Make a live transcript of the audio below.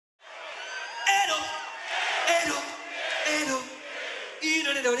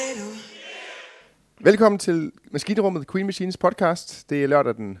Velkommen til Maskinrummet, Queen Machines podcast. Det er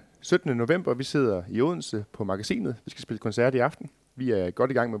lørdag den 17. november. Vi sidder i Odense på Magasinet. Vi skal spille koncert i aften. Vi er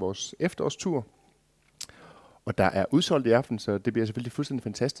godt i gang med vores efterårstur. Og der er udsolgt i aften, så det bliver selvfølgelig fuldstændig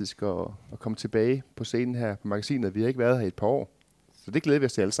fantastisk at komme tilbage på scenen her på Magasinet. Vi har ikke været her i et par år, så det glæder vi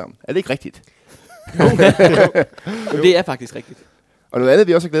os til alle sammen. Er det ikke rigtigt? Det er faktisk rigtigt. Og noget andet,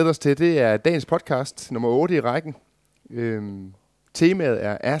 vi også har glædet os til, det er dagens podcast, nummer 8 i rækken. Temaet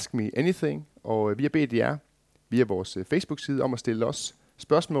er Ask Me Anything, og vi har bedt jer via vores Facebook-side om at stille os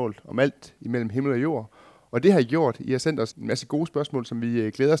spørgsmål om alt imellem himmel og jord. Og det har I gjort. I har sendt os en masse gode spørgsmål, som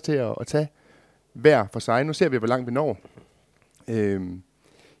vi glæder os til at tage hver for sig. Nu ser vi, hvor langt vi når.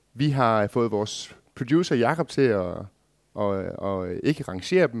 Vi har fået vores producer Jakob til at ikke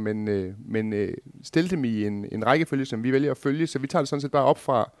rangere dem, men stille dem i en rækkefølge, som vi vælger at følge. Så vi tager det sådan set bare op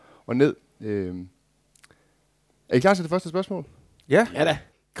fra og ned. Er I klar til det første spørgsmål? Ja da.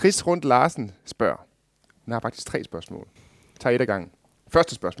 Chris Rundt Larsen spørger. Den har faktisk 3 spørgsmål. Tag et ad gangen.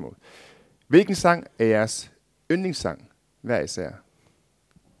 Første spørgsmål. Hvilken sang er jeres yndlingssang hver især?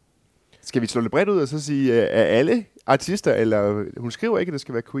 Skal vi slå det bredt ud og så sige, er alle artister, eller hun skriver ikke, at det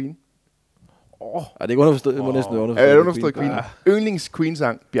skal være Queen? Det er ikke underforstået. Det må næsten være underforstået. Er det underforstået Queen?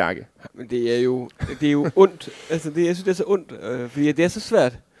 Yndlings-Queen-sang, Bjarke. Men det er jo ondt. Altså, jeg synes, det er så ondt, fordi det er så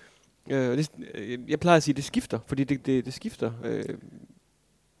svært. Jeg plejer at sige, at det skifter, fordi det skifter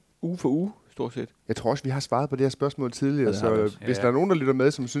uge for uge, stort set. Jeg tror også, vi har svaret på det her spørgsmål tidligere, så hvis der er nogen, der lytter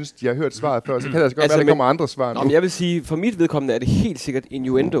med, som synes, de har hørt svaret før, så kan det altså godt være, der kommer andre svar nu. Men jeg vil sige, for mit vedkommende er det helt sikkert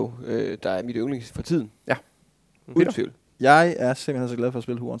Innuendo, der er mit yndlings for tiden. Ja. Uden tvivl. Jeg er simpelthen så glad for at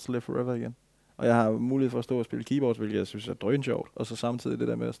spille Who Wants to Live Forever igen. Og jeg har mulighed for at stå og spille keyboards, hvilket jeg synes er drønsjovt. Og så samtidig det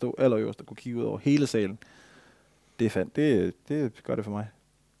der med at stå allerøverst og kunne kigge ud over hele salen. Det er fandt. Det gør det for mig.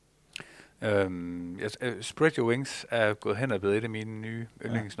 Spread Your Wings er gået hen og blevet et af mine nye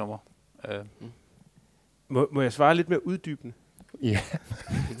yndlingsnumre. Må jeg svare lidt mere uddybende? Ja.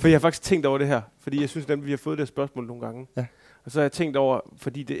 For jeg har faktisk tænkt over det her, fordi jeg synes, at vi har fået det her spørgsmål nogle gange. Ja. Og så har jeg tænkt over,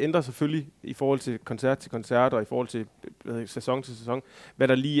 fordi det ændrer selvfølgelig i forhold til koncert og i forhold til sæson til sæson, hvad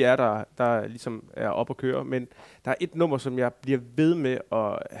der lige er, der ligesom er op at køre. Men der er et nummer, som jeg bliver ved med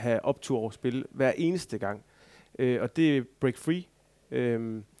at have optur over at spille hver eneste gang. Og det er Break Free.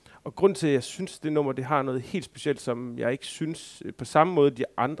 Og grunden til, at jeg synes, det nummer det har noget helt specielt, som jeg ikke synes på samme måde, de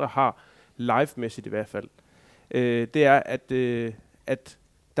andre har, live-mæssigt i hvert fald, det er, at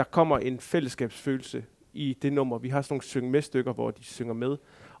der kommer en fællesskabsfølelse i det nummer. Vi har sådan nogle synge med stykker, hvor de synger med.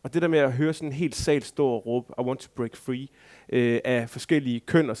 Og det der med at høre sådan en helt sal stå og råbe, I want to break free, af forskellige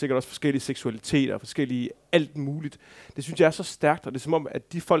køn, og sikkert også forskellige seksualiteter, og forskellige alt muligt, det synes jeg er så stærkt, og det er som om,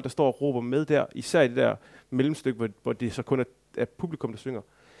 at de folk, der står og råber med der, især i det der mellemstykke, hvor det så kun er publikum, der synger,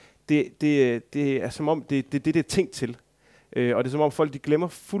 det er som om, det er tænkt til. Og det er som om folk, de glemmer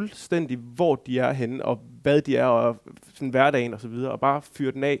fuldstændig, hvor de er henne, og hvad de er, og sådan hverdagen og så videre, og bare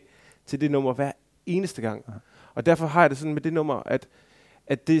fyrer den af til det nummer hver eneste gang. Ja. Og derfor har jeg det sådan med det nummer,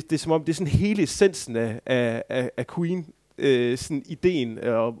 at det er som om, det er sådan hele essensen af Queen, sådan ideen,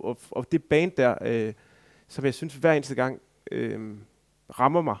 og det band der, som jeg synes hver eneste gang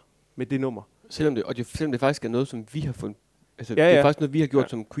rammer mig med det nummer. Selvom det faktisk er noget, som vi har fundet. Altså, det er faktisk noget, vi har gjort,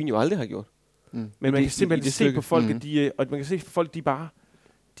 som Queen jo aldrig har gjort. Men man kan simpelthen se på folk, og man kan se på folk, de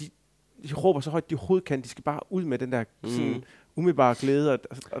råber så højt, de overhovedet kan. De skal bare ud med den der sådan, umiddelbare glæde,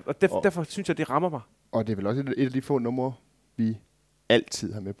 og derfor synes jeg, det rammer mig. Og det er vel også et af de få numre, vi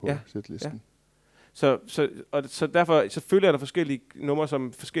altid har med på sætlisten. Ja. Så derfor så føler jeg, der forskellige numre,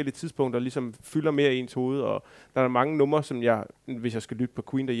 som forskellige tidspunkter ligesom fylder mere i ens hoved, og der er mange numre, som jeg, hvis jeg skal lytte på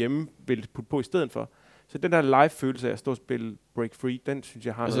Queen derhjemme, vil putte på i stedet for. Så den der live-følelse af at stå og spille Break Free, den synes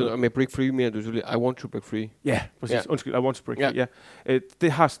jeg har noget. Altså med Break Free mener du selvfølgelig, I want to break free. Ja, præcis. Ja. Undskyld, I want to break free. Ja.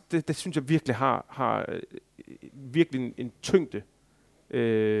 Det synes jeg virkelig har virkelig en tyngde,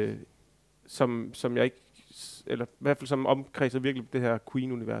 som jeg ikke, eller i hvert fald som omkredser virkelig det her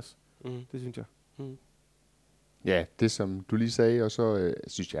Queen-univers. Det synes jeg. Ja, det som du lige sagde, og så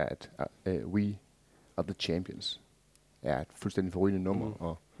synes jeg, at We Are The Champions er et fuldstændig forrygende nummer,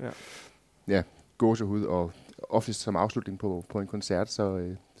 og gåsehud, og ofte som afslutning på en koncert, så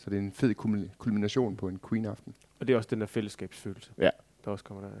det er en fed kulmination på en Queen-aften. Og det er også den der fællesskabsfølelse, der også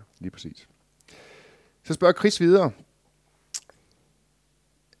kommer der. Ja. Lige præcis. Så spørger Chris videre.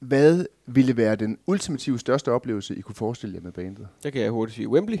 Hvad ville være den ultimative største oplevelse, I kunne forestille jer med bandet? Der kan jeg hurtigt sige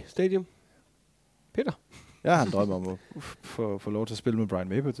Wembley Stadium. Peter? Jeg har en drøm om at få lov til at spille med Brian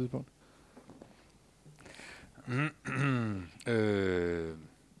May på et tidspunkt.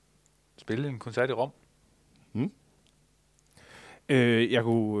 Spille en koncert i Rom.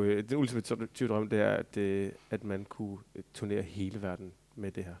 Den ultimative drøm, det er, at man kunne turnere hele verden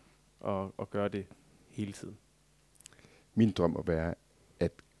med det her. Og gøre det hele tiden. Min drøm må være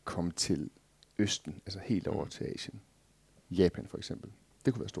at komme til Østen, altså helt over til Asien. Japan for eksempel.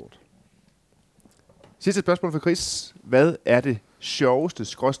 Det kunne være stort. Sidste spørgsmål for Chris. Hvad er det sjoveste,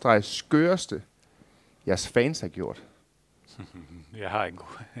 skøreste, jeres fans har gjort? Jeg har en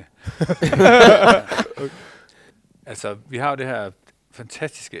god. Altså, vi har jo det her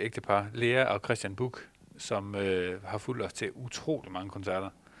fantastiske ægtepar, Lea og Christian Buch, som har fulgt os til utrolig mange koncerter.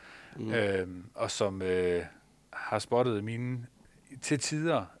 Og som har spottet mine til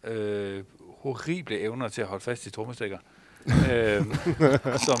tider horrible evner til at holde fast i trommestikker.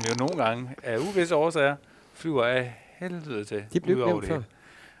 Som jo nogle gange af uvisse årsager flyver af helvede til. De blev ud over før. det.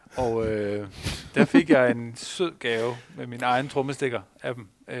 Og der fik jeg en sød gave med min egen trommestikker af dem,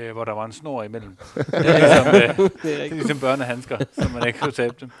 hvor der var en snor imellem. Det er ligesom børnehandsker, så man ikke kunne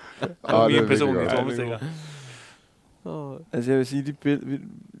tabe dem. Og mine personlige trommestikker. Altså jeg vil sige,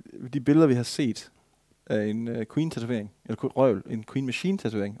 de billeder, vi har set af en Queen-tatovering, eller en Queen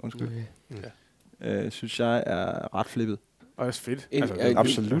Machine-tatovering, synes jeg er ret flippet. Og også fedt.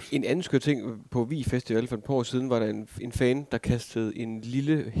 Absolut. En anden skør ting på Vi Festival for et par år siden, var der en fan, der kastede en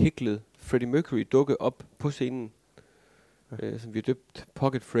lille hæklet Freddie Mercury-dukke op på scenen, som vi har døbt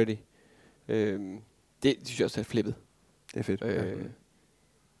Pocket Freddie. Det synes jeg også er flippet. Det er fedt.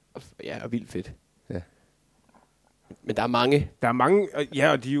 Og vildt fedt. Ja. Men der er mange.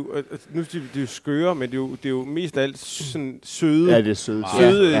 Ja, og de er jo, nu siger vi, de er jo skøre, men det er jo mest af alt sådan søde, det er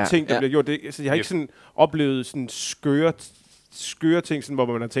søde ting, der bliver gjort. Så jeg har ikke sådan oplevet sådan skøre ting, sådan, hvor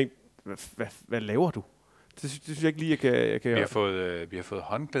man har tænkt, hvad laver du? Det synes jeg ikke lige, jeg kan Vi har fået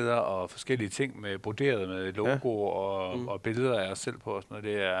håndklæder og forskellige ting med broderet med logo og billeder af os selv på og sådan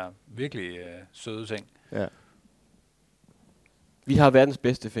noget. Det er virkelig søde ting. Ja. Vi har verdens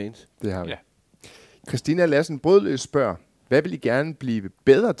bedste fans. Det har vi. Ja. Christina Lassen Brødløs spørger, hvad vil I gerne blive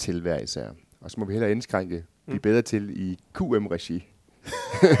bedre til hver især? Og så må vi hellere indskrænke, blive bedre til i QM-regi.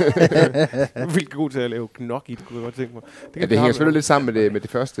 Du er vildt god til at lave knok i det, kunne jeg godt tænke mig. Det hænger selvfølgelig lidt sammen med det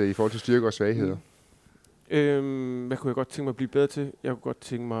første i forhold til styrke og svagheder. Hvad kunne jeg godt tænke mig at blive bedre til? Jeg kunne godt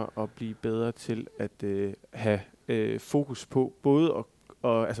tænke mig at blive bedre til at have fokus på både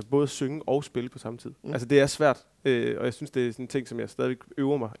at synge og spille på samme tid. Altså det er svært, og jeg synes, det er sådan en ting, som jeg stadig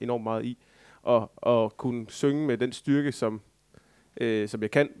øver mig enormt meget i. Og kunne synge med den styrke, som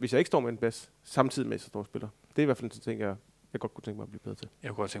jeg kan, hvis jeg ikke står med en bas, samtidig med, at jeg står og spiller. Det er i hvert fald en ting, jeg godt kunne tænke mig at blive bedre til. Jeg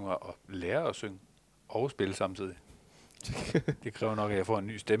kunne godt tænke mig at lære at synge og spille samtidig. Det kræver nok, at jeg får en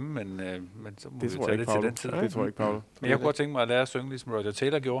ny stemme, men så må vi tage det til den tid. Det tror jeg ikke, Paolo. Men jeg kunne godt tænke mig at lære at synge, ligesom Roger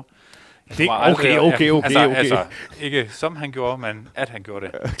Taylor gjorde. Okay. Altså, ikke som han gjorde, men at han gjorde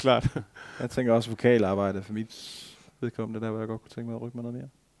det. Klart. Jeg tænker også vokalarbejde for mit vedkommende, der hvor jeg godt kunne tænke mig at rykke mig noget mere.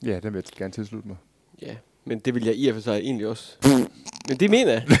 Ja, den vil jeg gerne tilslutte mig. Ja, men det vil jeg i og for sig egentlig også. Men det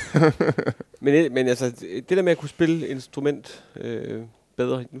mener jeg. men altså, det der med at kunne spille instrument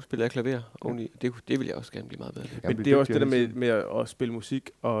bedre, nu spiller jeg klaver oveni, det vil jeg også gerne blive meget bedre til. Men det er også det der med at spille musik,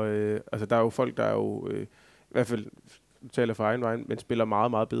 og altså der er jo folk, der er jo i hvert fald, du taler for egen vej, men spiller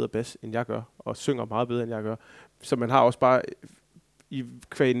meget, meget bedre bas, end jeg gør, og synger meget bedre, end jeg gør. Så man har også bare i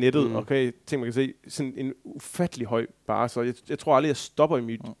kvæg nettet, og kvæg ting, man kan se, sådan en ufattelig høj bare. Så jeg tror aldrig, jeg stopper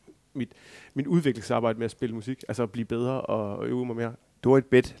i mit udviklingsarbejde med at spille musik, altså at blive bedre og øve mig mere. Dorit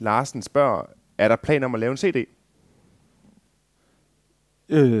Bett Larsen spørger, er der planer om at lave en CD?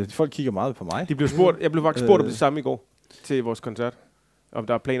 Folk kigger meget på mig. Jeg blev faktisk spurgt om det samme i går til vores koncert, om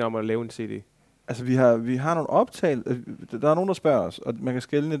der er planer om at lave en CD. Altså, vi har nogle optagelser. Der er nogen, der spørger os, og man kan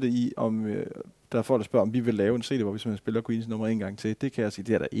skelne det i, om der er folk, der spørger, om vi vil lave en CD, hvor vi simpelthen spiller Queens nummer en gang til. Det kan jeg sige,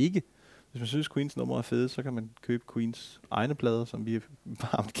 det er der ikke. Hvis man synes, Queens nummer er fede, så kan man købe Queens egne plader, som vi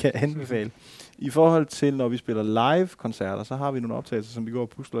varmt kan anbefale. I forhold til, når vi spiller live-koncerter, så har vi nogle optagelser, som vi går og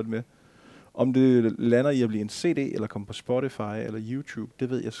pusler lidt med. Om det lander i at blive en CD, eller kommer på Spotify eller YouTube, det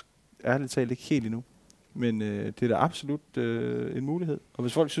ved jeg ærligt talt ikke helt endnu. Men det er da absolut en mulighed. Og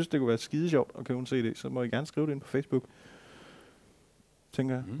hvis folk synes, det kunne være skide sjovt at købe en CD, så må I gerne skrive det ind på Facebook.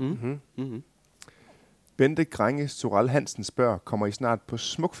 Tænker jeg. Mm-hmm. Bente Grange Sorel Hansen spørger, kommer I snart på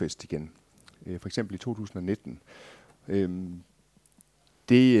Smukfest igen? For eksempel i 2019.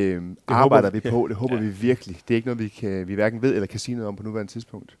 Det arbejder vi på. Det håber vi virkelig. Det er ikke noget, vi hverken ved eller kan sige noget om på nuværende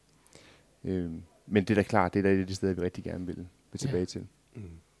tidspunkt. Men det er da klart, det er da et af de steder, vi rigtig gerne vil tilbage til.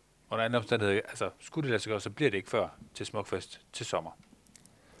 Under anden omstændighed, altså skulle det lade sig gøre, så bliver det ikke før til Smukfest til sommer.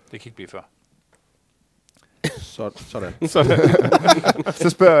 Det kan ikke blive før. Sådan. Så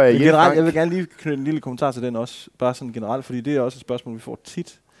spørger jeg jeg vil gerne lige knytte en lille kommentar til den også, bare sådan generelt, fordi det er også et spørgsmål, vi får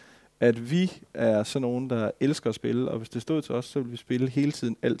tit. at vi er sådan nogen, der elsker at spille, og hvis det stod til os, så vil vi spille hele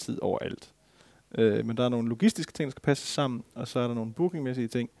tiden, altid, overalt. Men der er nogle logistiske ting, der skal passe sammen, og så er der nogle bookingmæssige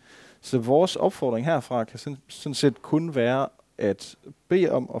ting. Så vores opfordring herfra kan sådan set kun være at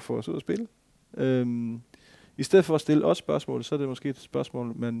bede om at få os ud at spille. I stedet for at stille os spørgsmål, så er det måske et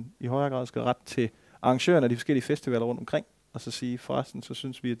spørgsmål, man i højere grad skal rette til arrangørerne af de forskellige festivaler rundt omkring, og så sige, forresten, så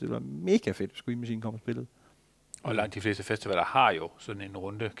synes vi, at det var mega fedt, hvis Green Machine kom og spillede. Og langt de fleste festivaler har jo sådan en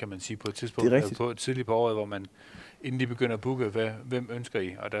runde, kan man sige, på et tidspunkt, på tidligt på året, hvor man, inden de begynder at booke, hvem ønsker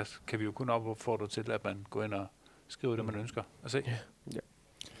I? Og der kan vi jo kun opfordre til, at man går ind og skriver det, man ønsker at se. Ja.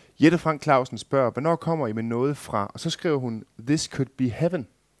 Jette Frank Clausen spørger, hvornår kommer I med noget fra? Og så skriver hun, This Could Be Heaven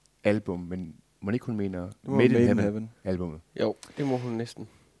album, men må ikke hun mener Made in Heaven albumet? Jo, det må hun næsten.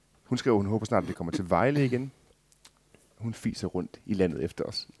 Hun skriver, hun håber snart, at det kommer til Vejle igen. Hun fiser rundt i landet efter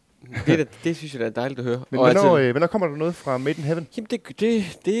os. Det synes jeg, det er dejligt at høre. Men hvornår kommer der noget fra Made in Heaven? Jamen,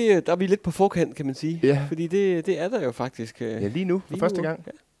 der er vi lidt på forkant, kan man sige. Ja. Fordi det er der jo faktisk. Ja, lige nu, for første gang.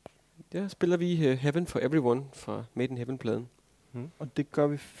 Ja. Der spiller vi Heaven for Everyone fra Made in Heaven-pladen. Og det gør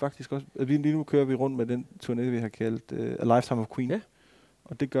vi faktisk også. Lige nu kører vi rundt med den turné, vi har kaldt A Lifetime of Queen. Ja.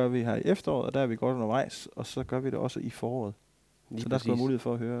 Og det gør vi her i efteråret, og der er vi godt undervejs. Og så gør vi det også i foråret. Lige så der skal være mulighed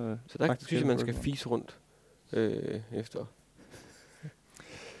for at høre. Så der synes jeg, man skal fise rundt efter.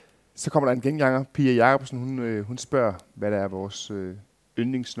 Så kommer der en genganger. Pia Jacobsen, hun spørger, hvad der er vores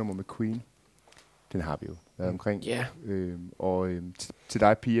yndlingsnummer med Queen. Den har vi jo været omkring. Yeah. Til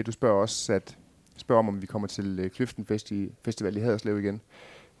dig, Pia, du spørger om vi kommer til Kløften Festival i Haderslev igen.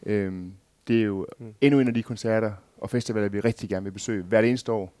 Det er jo endnu en af de koncerter og festivaler, vi rigtig gerne vil besøge hvert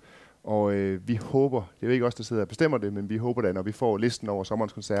eneste år. Og vi håber, det er jo ikke os, der sidder og bestemmer det, men vi håber da, når vi får listen over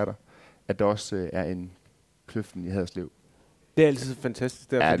sommerens koncerter, at der også er en Kløften i Haderslev. Det er altid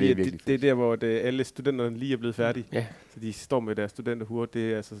fantastisk der, fordi det er der, hvor alle studenterne lige er blevet færdige. Ja. Så de står med deres studenterhuer.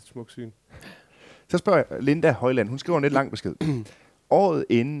 Det er altså et smukt syn. Så spørger jeg Linda Højland. Hun skriver en lidt lang besked. Året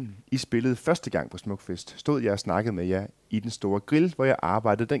inden I spillede første gang på Smukfest, stod jeg og snakkede med jer i den store grill, hvor jeg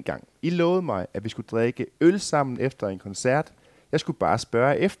arbejdede dengang. I lovede mig, at vi skulle drikke øl sammen efter en koncert. Jeg skulle bare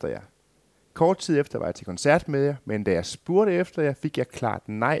spørge efter jer. Kort tid efter var jeg til koncert med jer, men da jeg spurgte efter jer, fik jeg klart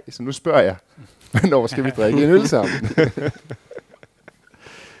nej. Så nu spørger jeg, hvornår skal vi drikke en øl sammen?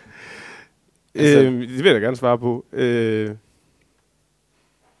 Det vil jeg da gerne svare på.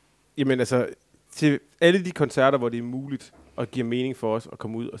 Jamen altså, til alle de koncerter, hvor det er muligt og giver mening for os at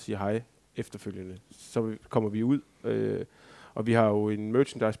komme ud og sige hej efterfølgende, så kommer vi ud. Og vi har jo en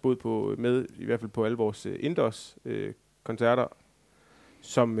merchandise-bod på med, i hvert fald på alle vores indendørs koncerter,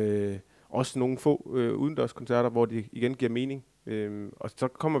 som også nogle få udendørs koncerter, hvor det igen giver mening. Og så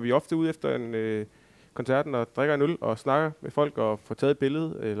kommer vi ofte ud efter en koncerten og drikker en øl og snakker med folk og får taget et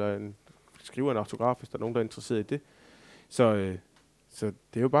billede, eller skriver en autograf, hvis der er nogen, der er interesseret i det. Så det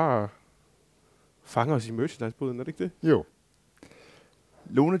er jo bare at fange os i merchandise-boden, er det ikke det? Jo.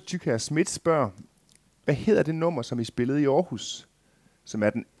 Lone Tykær Schmidt spørger, hvad hedder det nummer, som I spillede i Aarhus, som er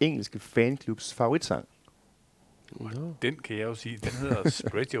den engelske fanklubs favoritsang? Den kan jeg jo sige. Den hedder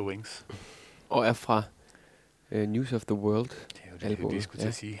Spread Your Wings. Og er fra News of the World. Det er jo det, jeg skulle til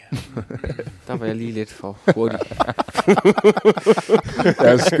at sige. Der var jeg lige lidt for hurtig.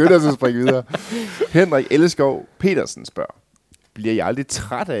 Jeg skynder sig at springe videre. Henrik Elleskov Petersen spørger, bliver jeg aldrig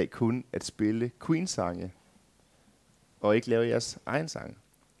træt af kun at spille Queen-sange, og ikke lave jeres egen sange?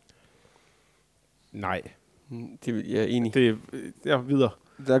 Nej. Det jeg er enig. Det er videre.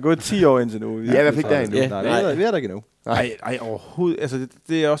 Der er gået 10 år indtil nu. Ja, i hvert fald ikke der endnu. Nej, vi er der ikke endnu. Nej, overhovedet. Altså,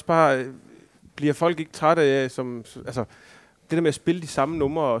 det er også bare... Bliver folk ikke trætte af, altså, det der med at spille de samme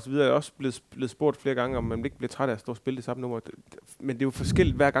numre og så videre, er også blevet spurgt flere gange, om man ikke bliver træt af at stå og spille de samme numre. Men det er jo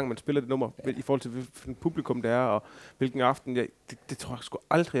forskelligt, hver gang man spiller det nummer, i forhold til hvilken publikum det er, og hvilken aften. Det tror jeg sgu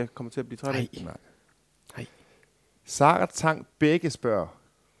aldrig, jeg kommer til at blive træt af. Nej. Sara Tang Begge spørger,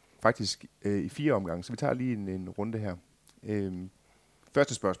 faktisk i 4 omgange, så vi tager lige en runde her.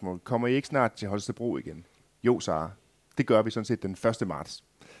 Første spørgsmål. Kommer I ikke snart til Holstebro igen? Jo, Sara. Det gør vi sådan set den 1. marts.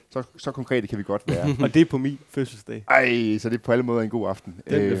 Så konkret kan vi godt være. Og det er på min fødselsdag. Ej, så det er på alle måder en god aften.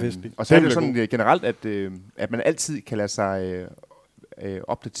 Og så er det jo sådan generelt, at man altid kan lade sig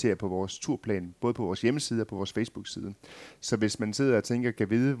opdatere på vores turplan, både på vores hjemmeside og på vores Facebook-side. Så hvis man sidder og tænker, kan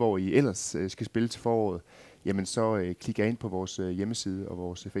vide, hvor I ellers skal spille til foråret, jamen så klikker ind på vores hjemmeside og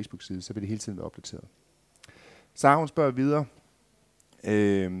vores Facebook-side, så vil det hele tiden være opdateret. Sara, hun spørger videre,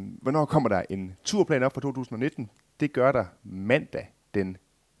 hvornår kommer der en turplan op for 2019? Det gør der mandag den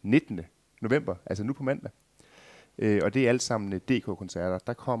 19. november, altså nu på mandag. Og det er alt sammen DK-koncerter.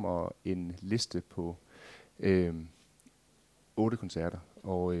 Der kommer en liste på 8 koncerter.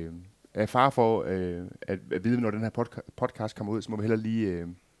 Og af far for at vide, når den her podcast kommer ud, så må vi heller lige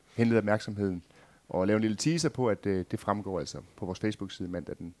henlede opmærksomheden og lave en lille teaser på, at det fremgår altså på vores Facebook-side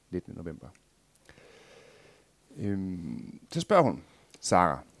mandag den 19. november. Så spørger hun,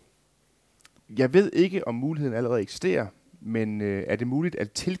 Sara, jeg ved ikke, om muligheden allerede eksisterer, men er det muligt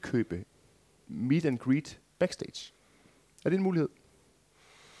at tilkøbe meet and greet backstage? Er det en mulighed?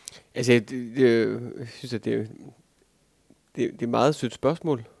 Altså, jeg synes, at det er et meget sødt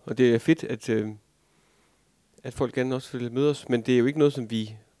spørgsmål, og det er fedt, at folk gerne også vil møde os, men det er jo ikke noget, som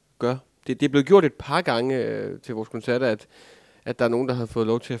vi gør. Det er blevet gjort et par gange til vores koncerter, at der er nogen, der har fået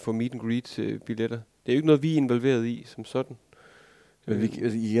lov til at få meet and greet billetter. Det er jo ikke noget, vi er involveret i som sådan. Men vi,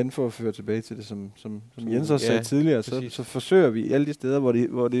 altså igen for at føre tilbage til det, som Jens også sagde tidligere, så forsøger vi alle de steder,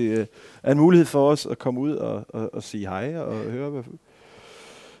 hvor det er en mulighed for os at komme ud og sige hej og høre,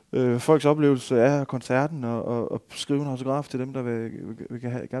 hvad folks oplevelse er af koncerten, og skrive en autograf til dem, der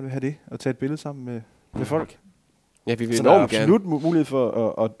gerne vil have det, og tage et billede sammen med folk. Ja, vi vil så der er enormt gerne. absolut mulighed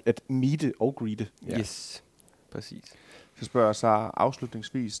for at meete og greete. Ja. Yes, præcis. Så spørger jeg så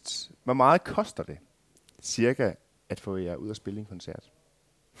afslutningsvis, hvor meget koster det cirka at få jer ud og spille en koncert?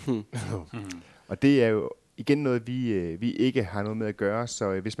 Og det er jo igen noget, vi ikke har noget med at gøre,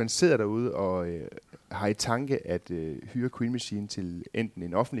 så hvis man sidder derude og har i tanke at hyre Queen Machine til enten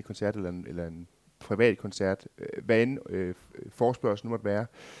en offentlig koncert eller en privat koncert, hvad end forespørgsel nu måtte være,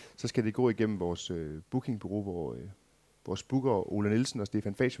 så skal det gå igennem vores bookingbureau, hvor vores booker Ole Nielsen og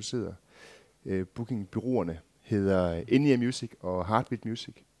Stefan Facius sidder. Bookingbureauerne hedder In-Ear Music og Heartbeat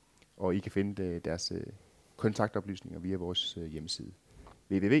Music, og I kan finde deres kontaktoplysninger via vores hjemmeside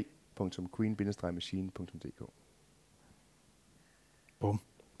www.queen-machine.dk. Bum.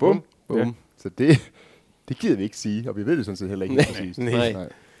 Bum. Ja. Så det gider vi ikke sige, og vi ved det sådan set heller ikke helt præcist. Nej.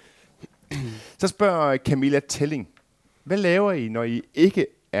 Så spørger Camilla Telling, hvad laver I, når I ikke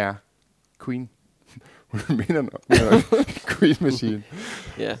er Queen? Hun mener Queen Machine.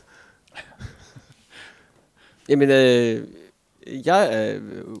 Ja. Jamen, jeg er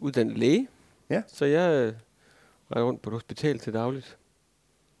uddannet læge, så jeg er rundt på et hospital til dagligt.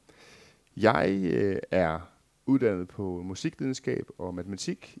 Jeg er uddannet på musikvidenskab og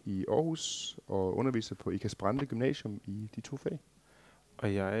matematik i Aarhus, og underviser på Ikas Brande Gymnasium i de 2 fag.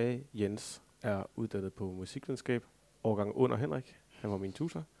 Og jeg, Jens, er uddannet på musikvidenskab, årgang under Henrik, han var min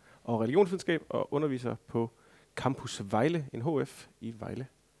tutor, og religionsvidenskab og underviser på Campus Vejle, en HF i Vejle.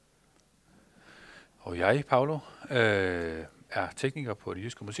 Og jeg, Paolo, er tekniker på Det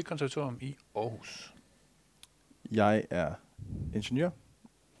Jyske Musikkonservatorium i Aarhus. Jeg er ingeniør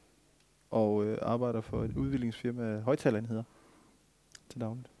og arbejder for et udviklingsfirma, højtalerenheder til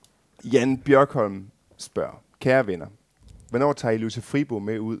dagligt. Jan Bjørkholm spørger, kære venner, hvornår tager I Louise Fribo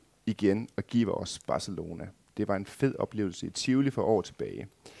med ud igen og giver os Barcelona? Det var en fed oplevelse i Tivoli for år tilbage.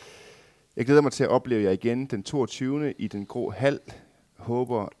 Jeg glæder mig til at opleve jer igen den 22. i den grå hal.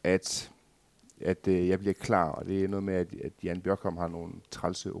 Håber, at jeg bliver klar, og det er noget med, at Jan Bjørkholm har nogle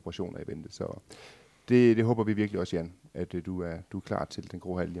trælse operationer i vente. Så det håber vi virkelig også, Jan, at du er klar til den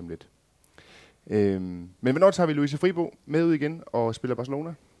grå hal lige om lidt. Men hvornår tager vi Louise Fribo med ud igen og spiller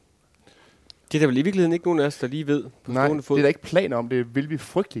Barcelona? Det er der vel i virkeligheden ikke nogen af os, der lige ved på Nej, stående fod. det er der ikke planer om. Det vil vi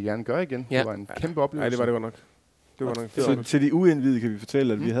frygtelig gerne gøre igen. Ja. Det var en kæmpe oplevelse. Nej, det var det godt nok. Det var nok. Så til de uindvidede kan vi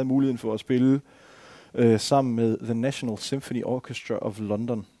fortælle, at vi havde muligheden for at spille sammen med The National Symphony Orchestra of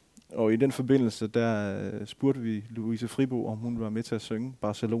London. Og i den forbindelse, der spurgte vi Louise Fribo, om hun var med til at synge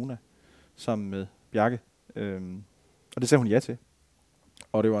Barcelona sammen med Bjarke. Og det sagde hun ja til.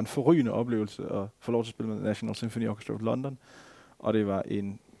 Og det var en forrygende oplevelse at få lov til at spille med The National Symphony Orchestra of London. Og det var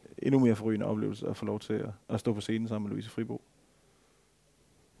en endnu mere forrygende oplevelse at få lov til at stå på scenen sammen med Louise Fribo.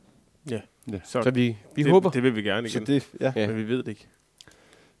 Ja. Så vi håber. Det vil vi gerne igen. Så det, ja. Men vi ved det ikke.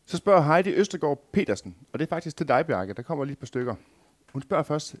 Så spørger Heidi Østergaard Petersen, og det er faktisk til dig, Bjarke. Der kommer lige et par stykker. Hun spørger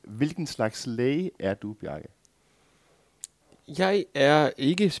først, hvilken slags læge er du, Bjarke? Jeg er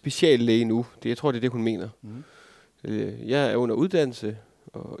ikke speciallæge nu. Jeg tror, det er det, hun mener. Jeg er under uddannelse,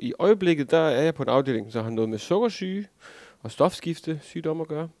 og i øjeblikket der er jeg på en afdeling, der har noget med sukkersyge og stofskifte sygdomme at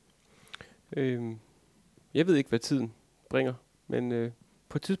gøre. Jeg ved ikke, hvad tiden bringer, men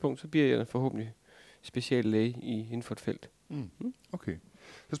på et tidspunkt så bliver jeg forhåbentlig speciallæge inden for et felt. Okay.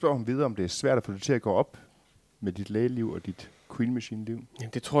 Så spørger hun videre, om det er svært at få det til at gå op med dit lægeliv og dit Queen Machine-liv. Ja,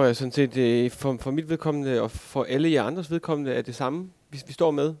 det tror jeg sådan set, for mit vedkommende og for alle jer andres vedkommende er det samme, vi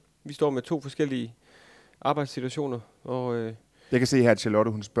står med. Vi står med 2 forskellige arbejdssituationer. Og, jeg kan se her, at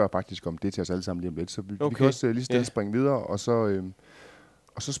Charlotte hun spørger faktisk om det til os alle sammen lige om lidt, så vi kan også lige stille springe videre, og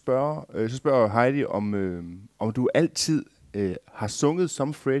så spørger Heidi, om du altid har sunget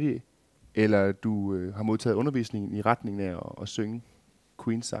som Freddie, eller du har modtaget undervisningen i retningen af at synge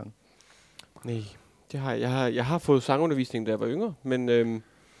Queen-sang. Nej, det har jeg har fået sangundervisning, da jeg var yngre, men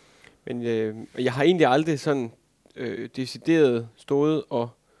Men jeg har egentlig aldrig sådan decideret stået og,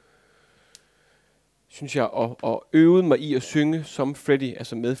 synes jeg, og øvet mig i at synge som Freddie,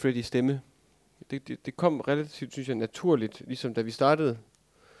 altså med Freddies stemme. Det kom relativt, synes jeg, naturligt, ligesom da vi startede,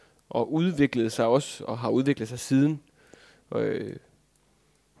 og udviklede sig også, og har udviklet sig siden.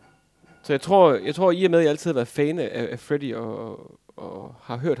 Så jeg tror, i og med, at jeg altid har været fan af Freddie, og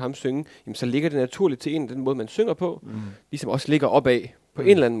har hørt ham synge, jamen, så ligger det naturligt til den måde, man synger på, ligesom også ligger opad på en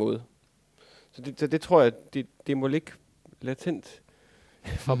eller anden måde. Så det tror jeg, det må ligge latent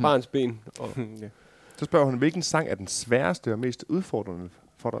fra barns ben. Og, ja. Så spørger hun, hvilken sang er den sværeste og mest udfordrende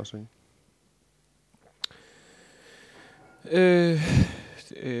for dig at synge?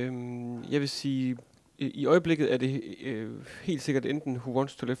 Jeg vil sige, i øjeblikket er det helt sikkert enten Who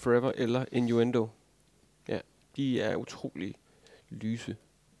Wants to Live Forever eller Innuendo. Ja, de er utrolig lyse.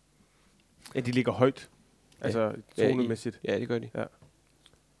 Ja, de ligger højt. Altså tonemæssigt. Ja, det gør de. Ja.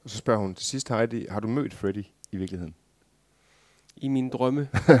 Og så spørger hun til sidst, har du mødt Freddie i virkeligheden? I mine drømme.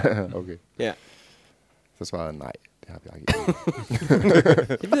 Okay. Ja. Så svarede jeg nej. Det har vi ikke.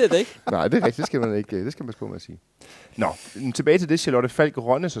 Det ved jeg da ikke. Nej, det er rigtigt. Det skal man ikke. Det skal man passe på med at sige. Nå, tilbage til det, Charlotte Falk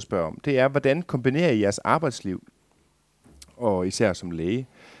Rønne så spørger om. Det er, hvordan kombinerer I jeres arbejdsliv, og især som læge,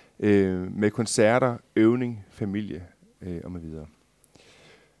 med koncerter, øvning, familie og med videre?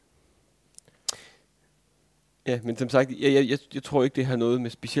 Ja, men som sagt, jeg tror ikke, det har noget med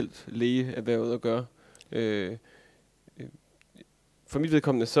specielt lægeerhvervet at gøre. For mit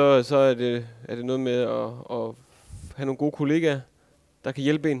vedkommende, så er det noget med at have nogle gode kollegaer, der kan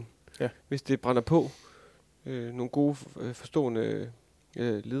hjælpe en, hvis det brænder på. Nogle gode, forstående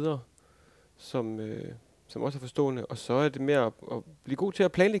ledere, som også er forstående. Og så er det mere at blive god til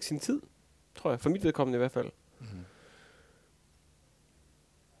at planlægge sin tid, tror jeg. For mit vedkommende i hvert fald. Mm-hmm.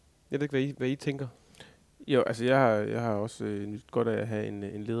 Jeg ved ikke, hvad I tænker. Jo, altså jeg har også nyt godt af at have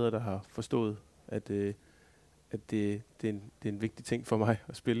en leder, der har forstået, at det er en vigtig ting for mig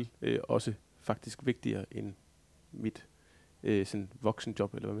at spille. Også faktisk vigtigere end mit sådan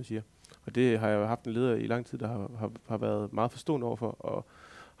voksenjob, eller hvad man siger. Og det har jeg jo haft en leder i lang tid, der har været meget forstående overfor, og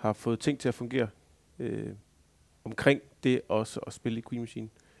har fået ting til at fungere omkring det også at spille i Queen Machine,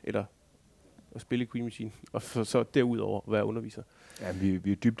 eller at spille i Queen Machine, og så derudover at være underviser. Ja,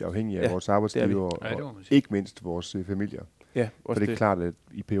 vi er dybt afhængige af vores arbejdsgiver, og ikke mindst vores familier. Ja, for det er klart, at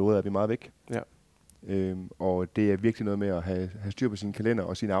i perioder er vi meget væk. Ja. Og det er virkelig noget med at have styr på sine kalender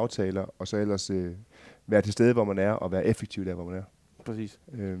og sine aftaler, og så ellers være til stede, hvor man er, og være effektiv der, hvor man er. Præcis.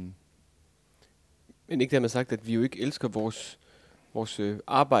 Men ikke dermed sagt, at vi jo ikke elsker vores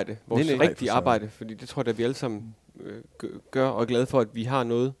arbejde, vores rigtige arbejde, fordi det tror jeg, at vi alle sammen gør, og er glade for, at vi har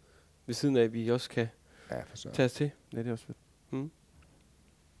noget ved siden af, at vi også kan tage os til. Ja, det er også fedt.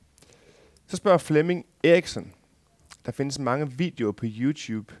 Så spørger Flemming Eriksen. Der findes mange videoer på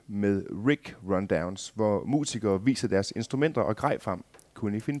YouTube med rig rundowns, hvor musikere viser deres instrumenter og grej frem.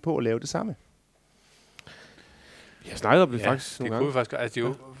 Kunne I finde på at lave det samme? Jeg snakkede om det faktisk nogle gange. Det kunne vi faktisk. Altså, det er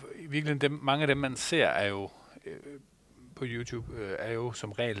jo virkelig mange af dem, man ser, er jo på YouTube, er jo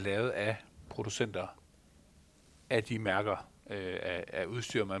som regel lavet af producenter af de mærker af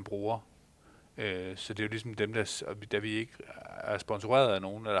udstyr, man bruger. Så det er jo ligesom dem, da vi ikke er sponsoreret af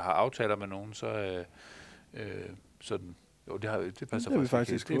nogen, eller har aftaler med nogen, så sådan. Jo, det passer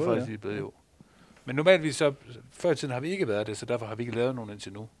faktisk. Det er faktisk blevet jo. Men normalt så, før i tiden har vi ikke været det, så derfor har vi ikke lavet nogen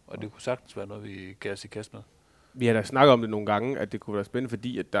indtil nu. Og det kunne sagtens være noget, vi kan os i kast med. Vi har da snakket om det nogle gange, at det kunne være spændende,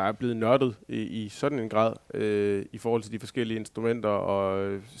 fordi at der er blevet nørdet i sådan en grad i forhold til de forskellige instrumenter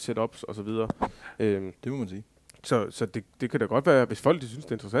og setups og så videre. Det må man sige. Så det kan da godt være, hvis folk synes,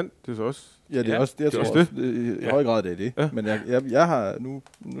 det er interessant, det er så også... Ja, det er også det. Jeg tror også, i høj grad det er det. Ja. Men jeg har... Nu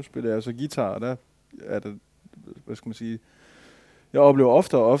spiller jeg så guitar, og der er der... Hvad skal man sige... Jeg oplever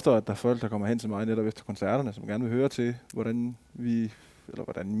oftere og oftere, at der er folk, der kommer hen til mig netop efter koncerterne, som gerne vil høre til, hvordan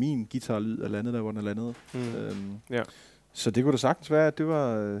min guitarlyd er landet der, hvor den er landet. Ja. Så det kunne da sagtens være, at det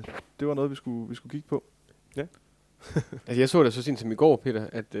var noget, vi skulle kigge på. Ja. Altså jeg så det så sent som i går, Peter,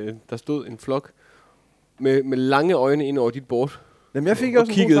 at der stod en flok med lange øjne ind over dit bord. Jamen jeg fik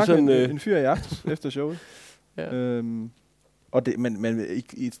også en god snak med en fyr i aftes efter showet. Ja. Og det, men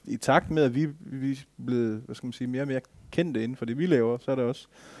i takt med, at vi blevet, hvad skal man sige, mere og mere kendte inden for det, vi laver, så er der også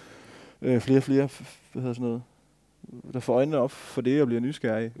flere, hvad hedder sådan noget, der får øjnene op for det og bliver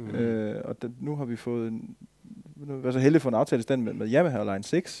nysgerrige. Og nu har vi fået været så heldige at få en aftale i stand med Yamaha Line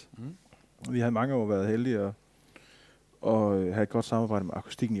 6. Vi har i mange år været heldige at have et godt samarbejde med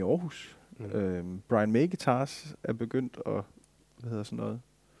akustikken i Aarhus. Brian May Guitars er begyndt at,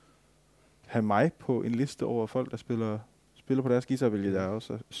 have mig på en liste over folk, der spiller på deres guitar, hvilket jeg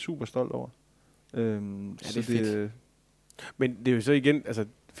også er super stolt over. det er fedt. Men det er jo så igen, altså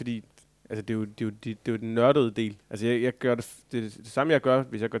fordi altså, det er jo den nørdede del. Altså, jeg gør det samme, jeg gør,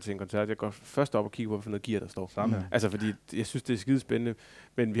 hvis jeg går til en koncert. Jeg går først op og kigger på, hvad for noget gear, der står. Samme. Altså, fordi jeg synes, det er skide spændende.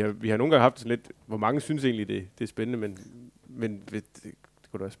 Men vi har nogle gange haft sådan lidt, hvor mange synes egentlig, det er spændende, men det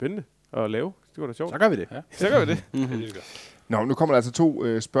kunne da være spændende at lave. Det kunne da sjovt. Så gør vi det. Ja. Så gør vi det. Nå, nu kommer der altså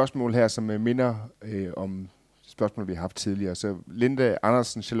 2 spørgsmål her, som minder om spørgsmål, vi har haft tidligere. Så Linda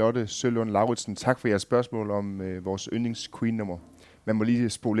Andersen, Charlotte Sølund Lauritsen, tak for jeres spørgsmål om vores yndlings-Queen-nummer. Man må lige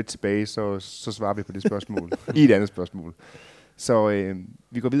spole lidt tilbage, så svarer vi på det spørgsmål. I et andet spørgsmål. Så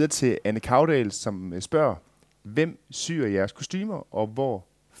vi går videre til Anne Kaudal, som spørger, hvem syr jeres kostymer, og hvor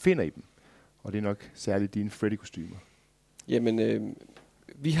finder I dem? Og det er nok særligt dine Freddy-kostymer. Jamen,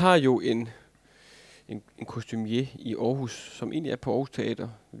 vi har jo en kostumier i Aarhus, som egentlig er på Aarhus Teater.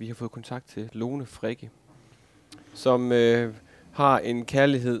 Vi har fået kontakt til Lone Frikke, som har en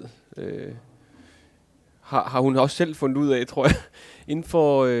kærlighed, har hun også selv fundet ud af, tror jeg,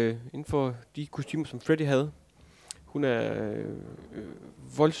 inden for de kostymer, som Freddy havde. Hun er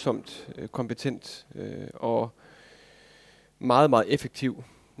voldsomt kompetent og meget, meget effektiv.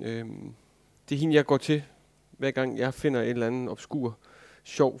 Det er hende, jeg går til, hver gang jeg finder en eller anden obskur,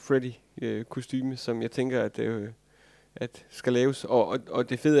 sjov Freddy-kostyme, som jeg tænker, at skal laves. Og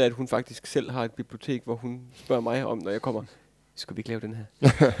det fede er, at hun faktisk selv har et bibliotek, hvor hun spørger mig om, når jeg kommer, skal vi ikke lave den her?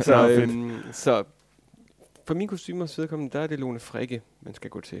 Så for mine kostymers vedkommende, der er det Lone Frikke, man skal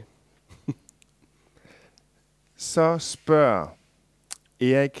gå til. Så spørger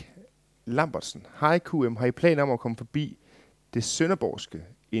Erik Lambertsen. Hej QM, har I planer om at komme forbi det sønderborgske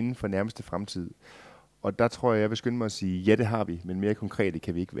inden for nærmeste fremtid? Og der tror jeg vil skynde mig at sige, ja, det har vi, men mere konkrete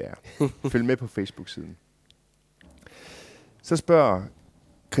kan vi ikke være. Følg med på Facebook-siden. Så spørger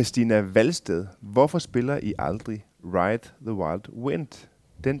Christina Valsted, hvorfor spiller I aldrig Ride the Wild Wind?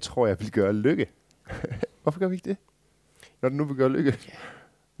 Den tror jeg vil gøre lykke. Hvorfor gør vi ikke det? Når den nu vil gøre lykke.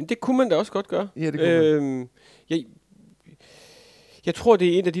 Men det kunne man da også godt gøre. Ja, det kunne man. Jeg tror,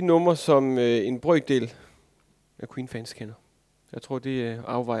 det er et af de numre, som en brøkdel af Queen-fans kender. Jeg tror, det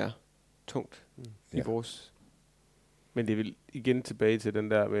afvejer tungt i vores. Men det vil igen tilbage til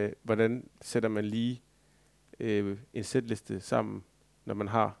den der med, hvordan sætter man lige en sætliste sammen, når man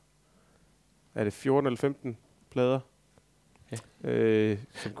har, er det 14 eller 15 plader,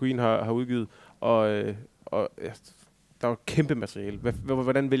 som Queen har udgivet, og der er jo kæmpe materiale.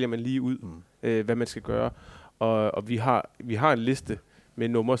 Hvordan vælger man lige ud, hvad man skal gøre? Og vi har en liste med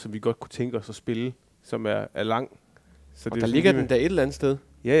numre, som vi godt kunne tænke os at spille, som er lang. Så Og det der ligger den der et eller andet sted.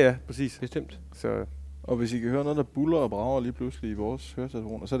 Ja, præcis. Bestemt. Så Og hvis I kan høre noget, der buller og brager lige pludselig i vores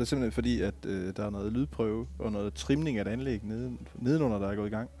høretelefoner, så er det simpelthen fordi, at der er noget lydprøve og noget trimning af et anlæg nedenunder, der er gået i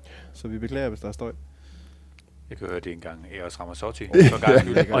gang. Så vi beklager, hvis der er støj. Jeg kan høre det engang. Eros Ramazzotti.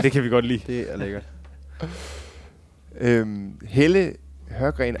 og det kan vi godt lide. Det er lækkert. Helle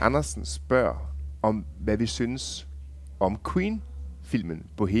Hørgren Andersen spørger om, hvad vi synes om Queen-filmen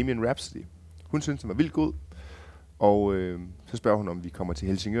Bohemian Rhapsody. Hun synes, den var vildt god. Og så spørger hun, om vi kommer til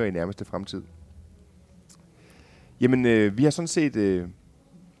Helsingør i nærmeste fremtid. Jamen, vi har sådan set...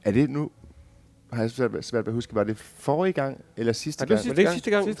 er det nu... Har jeg svært ved at huske, var det forrige gang eller sidste gang? Var det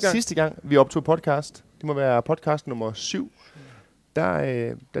sidste gang? Sidste gang, vi optog podcast. Det må være podcast nummer 7.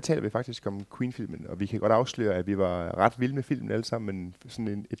 Der taler vi faktisk om Queen-filmen, og vi kan godt afsløre, at vi var ret vilde med filmen alle sammen, men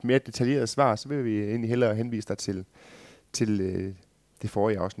sådan et mere detaljeret svar, så vil vi egentlig hellere henvise dig til det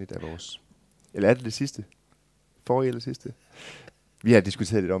forrige afsnit af vores... Eller er det sidste? Forrige eller sidste? Vi har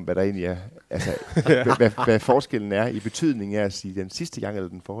diskuteret lidt om, hvad der egentlig er, altså, hvad forskellen er i betydningen af at sige den sidste gang eller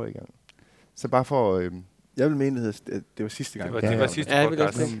den forrige gang. Så bare for... Jeg vil mene, at det var sidste gang. Det var sidste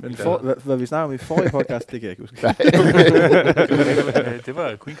podcast. Men hvad vi snakker om i forrige podcast, det kan jeg ikke huske. Det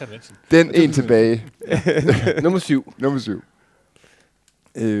var Queen Convention. Den en tilbage. Nummer 7. Nummer 7.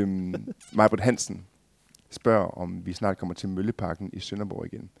 Majbert Hansen spørger, om vi snart kommer til Mølleparken i Sønderborg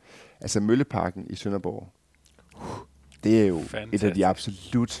igen. Altså Mølleparken i Sønderborg, det er jo et af de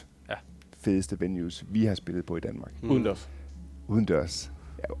absolut fedeste venues, vi har spillet på i Danmark. Udendørs.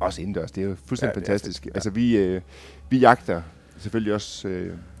 Ja, også indendørs. Det er jo fuldstændig fantastisk. Altså vi jagter selvfølgelig også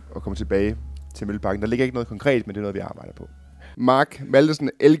at komme tilbage til Mølleparken. Der ligger ikke noget konkret, men det er noget, vi arbejder på. Mark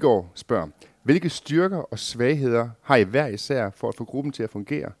Maldesen Elgaard spørger, hvilke styrker og svagheder har I hver især for at få gruppen til at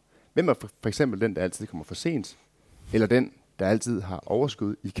fungere? Hvem er for eksempel den, der altid kommer for sent? Eller den, der altid har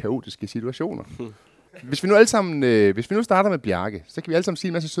overskud i kaotiske situationer? Hvis vi nu starter med Bjarke, så kan vi alle sammen sige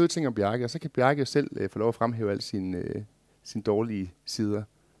en masse søde ting om Bjarke, og så kan Bjarke selv få lov at fremhæve alle sine dårlige sider.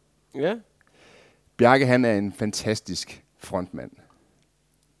 Ja. Bjarke, han er en fantastisk frontmand.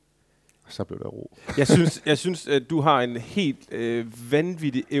 Og så blev der ro. Jeg synes, at du har en helt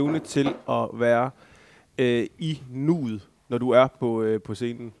vanvittig evne til at være i nuet, når du er på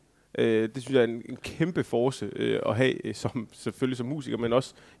scenen. Det synes jeg er en kæmpe force at have, selvfølgelig som musiker, men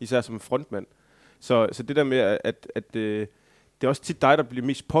også især som frontmand. Så det der med, at det er også tit dig, der bliver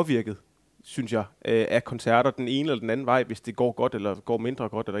mest påvirket, synes jeg, af koncerter den ene eller den anden vej, hvis det går godt, eller går mindre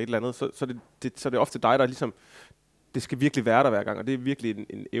godt, eller et eller andet, så er det ofte dig, der ligesom, det skal virkelig være der hver gang, og det er virkelig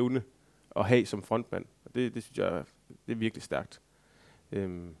en evne at have som frontmand. Og det synes jeg, det er virkelig stærkt.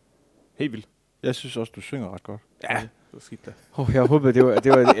 Helt vildt. Jeg synes også, du synger ret godt. Ja, det var skidt da. Jeg håbede, jeg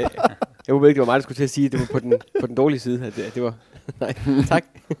håbede ikke, det var mig, der skulle til at sige, at det var på den dårlige side. At det var, nej, tak.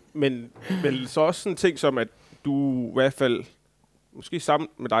 Men så også sådan en ting som, at du i hvert fald, måske sammen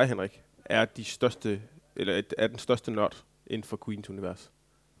med dig, Henrik, er den største nørd inden for Queens univers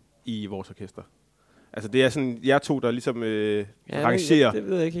i vores orkester. Altså det er sådan, jer to, der ligesom rangerer. Det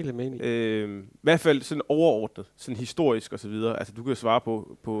ved jeg ikke helt, hvad jeg mener. I hvert fald sådan overordnet, sådan historisk og så videre. Altså du kan svare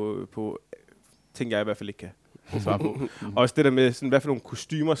på ting, jeg i hvert fald ikke kan svare på. Også det der med, sådan, hvad for nogle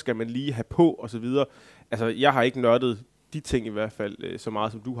kostymer skal man lige have på og så videre. Altså jeg har ikke nørdet de ting i hvert fald så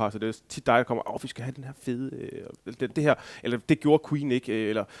meget, som du har. Så det er tit dig, der kommer, vi skal have den her fede, det her, eller det gjorde Queen ikke,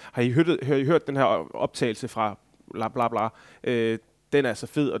 eller har I hørt den her optagelse fra bla bla bla, den er så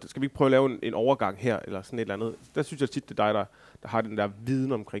fed, og skal vi ikke prøve at lave en overgang her, eller sådan et eller andet. Der synes jeg tit, det er dig, der har den der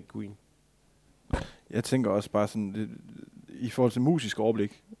viden omkring Queen. Jeg tænker også bare sådan, i forhold til musisk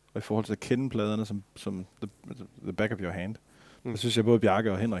overblik, og i forhold til at kende pladerne som the back of your hand, så synes jeg både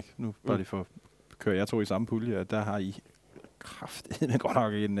Bjarke og Henrik, nu bare lige for at køre jer to i samme pulje, at der har I kraftedeme godt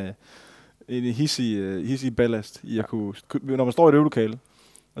nok en hissig ballast i at kunne, når man står i det øvelokale,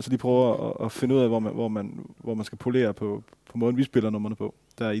 og så lige prøver at finde ud af, hvor man skal polere på måden, vi spiller numrene på.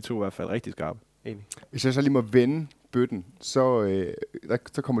 Der er I to i hvert fald rigtig skarpe. Enig. Hvis jeg så lige må vende bøtten,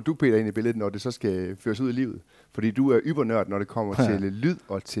 så kommer du, Peter, ind i billedet, når det så skal føres ud i livet. Fordi du er ybernørd, når det kommer til lyd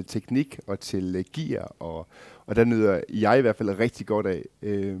og til teknik og til gear, og der nyder jeg i hvert fald rigtig godt af,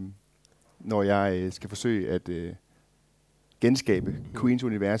 når jeg skal forsøge at genskabe Queens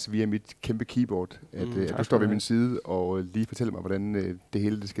univers via mit kæmpe keyboard. At du står ved min side og lige fortæller mig, hvordan det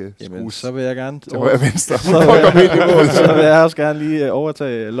hele det skal skrues. Så vil jeg gerne til højre og venstre. Så vil jeg også gerne lige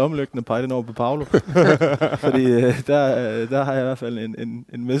overtage lommelygten og pege den over på Paolo. Fordi der har jeg i hvert fald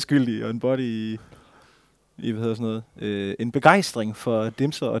en medskyldig og en body i hvad hedder sådan noget, en begejstring for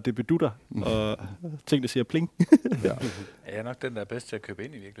dimser og debedutter og ting, der siger pling. Ja. Jeg er nok den, der er bedst til at købe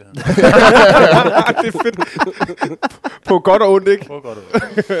ind i virkeligheden. Det er fedt. På godt og ondt, ikke? På godt og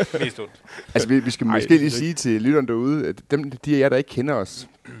ondt. Mest ondt. Altså, vi skal måske lige sige til lytterne derude, at de af jer, der ikke kender os,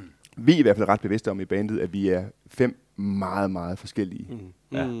 vi er i hvert fald ret bevidste om i bandet, at vi er 5 meget, meget forskellige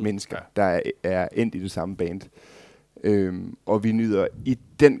mennesker, der er endt i det samme band. Og vi nyder i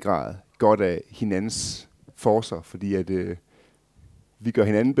den grad godt af hinandens forser, fordi at vi gør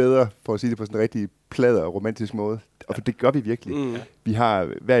hinanden bedre, for at sige det på sådan en rigtig plader og romantisk måde. Og det gør vi virkelig. Vi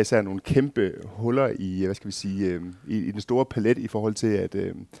har hver især nogle kæmpe huller i, hvad skal vi sige, i den store palet i forhold til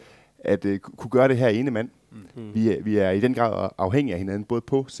at kunne gøre det her ene mand. Vi er i den grad afhængige af hinanden, både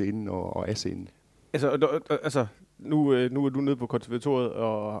på scenen og af scenen. Altså nu er du nede på konservatoriet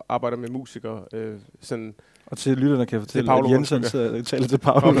og arbejder med musikere, sådan. Og til lytterne kan jeg fortælle, at Jensen taler til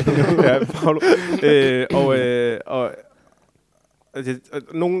Paolo. Ja, Paolo.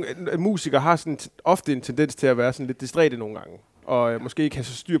 Nogle musikere har sådan ofte en tendens til at være sådan lidt distræte nogle gange, og måske ikke have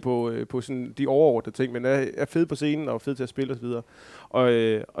så styr på sådan de overordnede ting, men er fed på scenen og fed til at spille osv.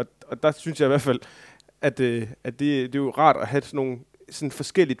 Og der synes jeg i hvert fald, at det er jo rart at have sådan et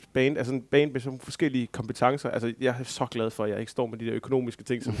forskelligt band, altså en band med sådan forskellige kompetencer. Altså, jeg er så glad for, at jeg ikke står med de der økonomiske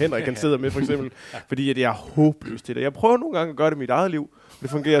ting, som Henrik kan sidde med, for eksempel, fordi at jeg er håbløs til det. Jeg prøver nogle gange at gøre det i mit eget liv. Det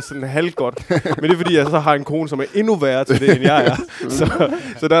fungerer sådan halvt godt. Men det er fordi, jeg så har en kone, som er endnu værre til det, end jeg er.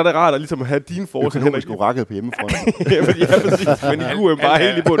 Så der er det rart at ligesom have dine forhold. Økonomisk oraklet på hjemmefronten. Ja, præcis. Men I er bare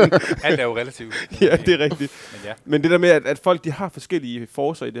helt i bunden. Alt er jo relativt. Ja, det er rigtigt. Men det der med, at folk de har forskellige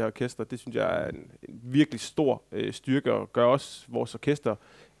forser i det her orkester, det synes jeg er en virkelig stor styrke, og gør også vores orkester,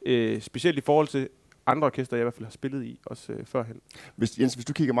 specielt i forhold til andre orkester, jeg i hvert fald har spillet i, også førhen. Jens, hvis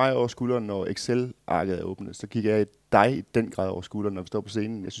du kigger mig over skulderen, når Excel-arket er åbnet, så kigger jeg dig i den grad over skulderen, når vi står på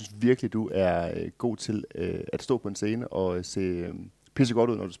scenen. Jeg synes virkelig, du er god til at stå på en scene og se pisse godt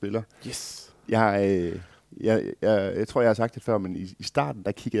ud, når du spiller. Yes. Jeg tror, jeg har sagt det før, men i starten,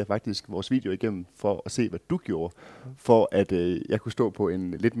 der kiggede jeg faktisk vores video igennem for at se, hvad du gjorde, for at jeg kunne stå på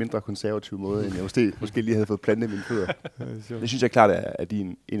en lidt mindre konservativ måde, end jeg måske lige havde fået plantet mine fødder. Det synes jeg klart er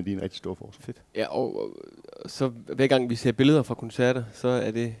en af dine rigtig store forser. Fedt. Ja, og så hver gang vi ser billeder fra koncerter, så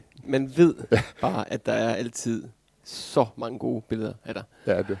er det, man ved bare, at der er altid så mange gode billeder af dig.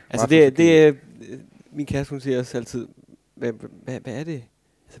 Ja, det. Altså det er, min kæreste, hun siger også altid, hvad er det?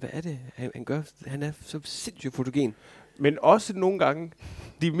 Altså, hvad er det, han gør? Han er så sindssygt fotogen. Men også nogle gange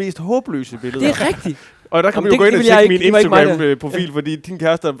de mest håbløse billeder. Det er rigtigt. Og der kan man jo gå ind og tjekke min Instagram-profil, fordi din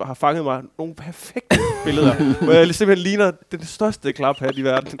kæreste har fanget mig nogle perfekte billeder, hvor jeg simpelthen ligner det største klaphat i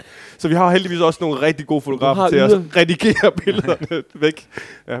verden. Så vi har heldigvis også nogle rigtig gode fotografer til at redigere billederne væk.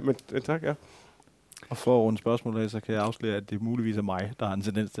 Ja, men tak, ja. Og for at runde spørgsmålet af, så kan jeg afsløre, at det muligvis er mig, der har en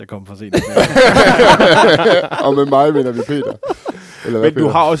tendens til at komme for sent. Og med mig mener vi Peter. Eller men Peter? Du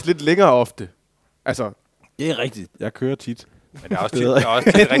har også lidt længere ofte. Altså, det er rigtigt. Jeg kører tit. Men der er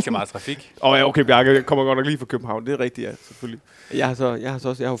også tit rigtig meget trafik. Ja, okay, Bjarke, jeg kommer godt nok lige fra København. Det er rigtigt, ja, selvfølgelig. Jeg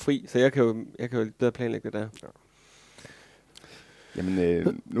har jo fri, så jeg kan jo lidt bedre planlægge det der. Ja.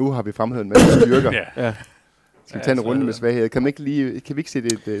 Jamen, nu har vi fremhævet en masse styrker. Ja. Skal vi tage en runde med svaghed? Kan vi ikke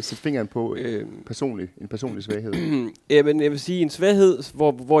sætte fingeren på en personlig svaghed? Jamen, jeg vil sige, en svaghed,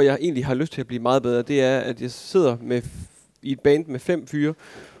 hvor jeg egentlig har lyst til at blive meget bedre, det er, at jeg sidder i et band med 5 fyre,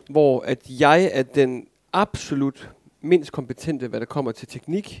 hvor at jeg er den absolut mindst kompetente, hvad der kommer til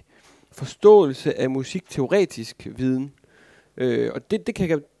teknik, forståelse af musikteoretisk viden. Og det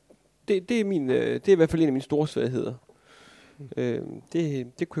er i hvert fald en af mine store svagheder.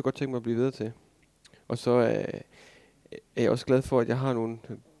 Det kunne jeg godt tænke mig at blive videre til. Og så er jeg også glad for, at jeg har nogle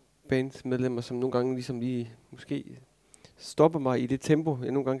bandsmedlemmer, som nogle gange ligesom lige måske stopper mig i det tempo,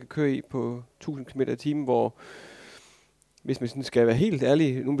 jeg nogle gange kan køre i på 1000 km i timen, hvor, hvis man sådan skal være helt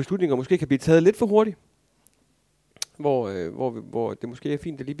ærlig, nogle beslutninger måske kan blive taget lidt for hurtigt. Hvor det måske er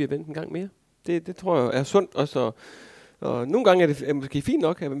fint, at det lige bliver vendt en gang mere. Det tror jeg er sundt også. Og nogle gange er det måske fint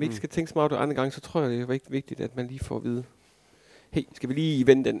nok, at man ikke skal tænke smart, og andre gange, så tror jeg, det er vigtigt, at man lige får at vide, hey, skal vi lige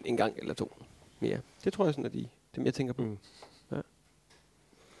vende den en gang eller to mere? Det tror jeg sådan, at dem jeg tænker på. Ja.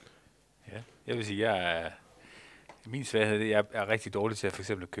 Ja, jeg vil sige, min svaghed, jeg er rigtig dårlig til at for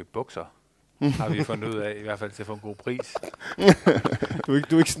eksempel købe bukser. Har vi fundet ud af, i hvert fald til at få en god pris. Du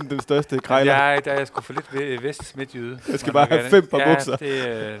er ikke sådan den største krejler. Ja, der er jeg sgu for lidt vest-midtjyde. Jeg skal bare have 5 par bukser.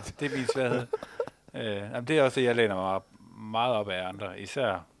 Det er min svaghed. Det er også det, jeg læner mig meget op af andre,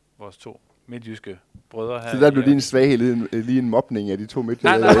 især vores 2 midtjyske brødre her. Så der blev din svaghed lige en mobning af de 2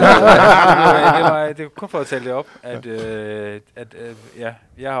 midtjyder? Nej, det var kun for at tale det op, at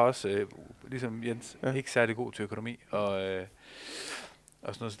jeg har også, ligesom Jens, ikke særlig god til økonomi,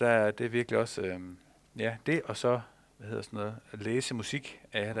 og sådan noget, så det er virkelig også, det, og så, sådan noget, at læse musik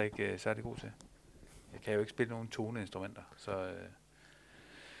er jeg heller ikke særlig god til. Jeg kan jo ikke spille nogen toneinstrumenter, så...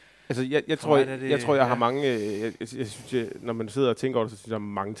 Altså, jeg tror, jeg har mange... Jeg synes, når man sidder og tænker over det, så synes jeg, der er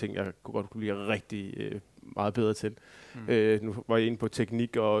mange ting, jeg kunne blive rigtig meget bedre til. Nu var jeg inde på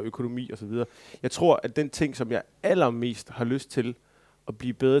teknik og økonomi og så videre. Jeg tror, at den ting, som jeg allermest har lyst til at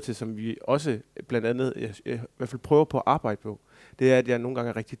blive bedre til, som vi også blandt andet, jeg i hvert fald prøver på at arbejde på, det er, at jeg nogle gange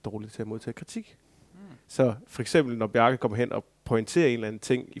er rigtig dårlig til at modtage kritik. Så for eksempel, når Bjarke kommer hen og pointerer en eller anden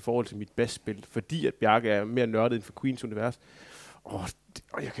ting i forhold til mit basspil, fordi at Bjarke er mere nørdet inden for Queens univers,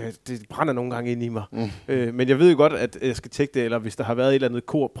 det brænder nogle gange ind i mig. Men jeg ved jo godt, at jeg skal tjekke det, eller hvis der har været et eller andet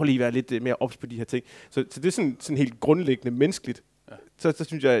kor, prøv lige at være lidt mere ops på de her ting. Så det er sådan helt grundlæggende menneskeligt. Ja. Så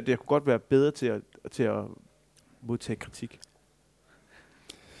synes jeg, at jeg kunne godt være bedre til at modtage kritik.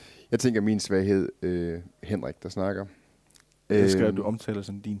 Jeg tænker, min svaghed, Henrik, der snakker. Det skal du omtale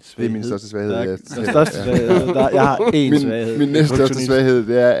som din svaghed. Det er min største svaghed. Jeg har én svaghed. Min næste største svaghed,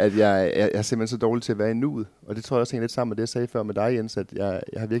 det er, at jeg er simpelthen så dårlig til at være i nuet. Og det tror jeg også hænger lidt sammen med det, jeg sagde før med dig, Jens, at jeg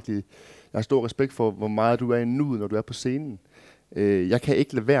har stor respekt for, hvor meget du er i nuet, når du er på scenen. Jeg kan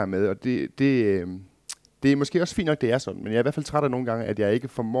ikke lade være med, og det er måske også fint nok, det er sådan, men jeg er i hvert fald træt af nogle gange, at jeg ikke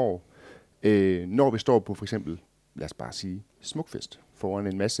formår, når vi står på for eksempel, lad os bare sige, Smukfest, foran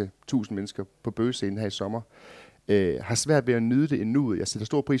en masse 1000 mennesker på Bøgescenen her i sommer, har svært ved at nyde det endnu. Jeg sætter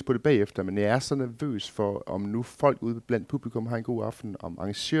stor pris på det bagefter, men jeg er så nervøs for, om nu folk ude blandt publikum har en god aften, om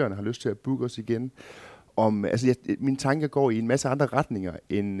arrangørerne har lyst til at booke os igen. Mine tanker går i en masse andre retninger,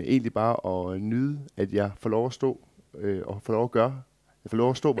 end egentlig bare at nyde, at jeg får lov at stå og får lov at gøre. Jeg får lov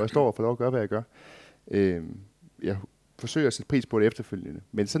at stå, hvor jeg står, og får lov at gøre, hvad jeg gør. Jeg forsøger at sætte pris på det efterfølgende.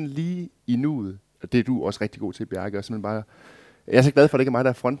 Men sådan lige i nuet, og det er du også rigtig god til, Bjarke, og simpelthen bare... Jeg er så glad for, at det ikke er mig, der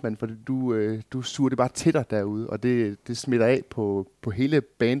er frontmand, for du suger det bare til dig derude, og det smitter af på hele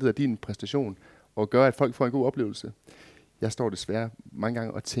bandet og din præstation, og gør, at folk får en god oplevelse. Jeg står desværre mange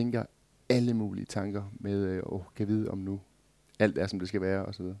gange og tænker alle mulige tanker med, kan vide om nu alt er, som det skal være,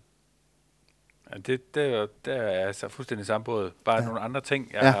 og så videre. Ja, det er altså fuldstændig samme båd. Bare nogle andre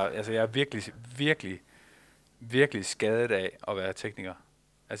ting. Jeg er virkelig, virkelig, virkelig skadet af at være tekniker.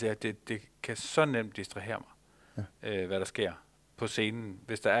 Altså, det kan så nemt distrahere mig, hvad der sker på scenen.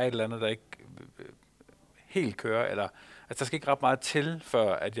 Hvis der er et eller andet, der ikke helt kører, eller altså, der skal ikke ret meget til,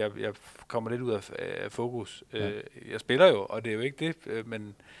 før at jeg kommer lidt ud af fokus. Jeg spiller jo, og det er jo ikke det,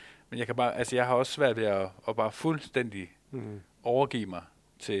 Men jeg kan bare, altså jeg har også svært ved at bare fuldstændig overgive mig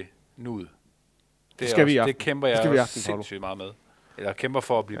til nuet. Det, skal vi det kæmper jeg skal vi også sindssygt meget med. Eller kæmper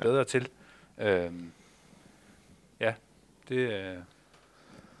for at blive bedre til. Ja, det er...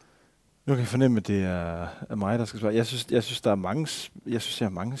 Nu kan jeg fornemme, at det er mig, der skal svare. Jeg synes, der er mange, jeg har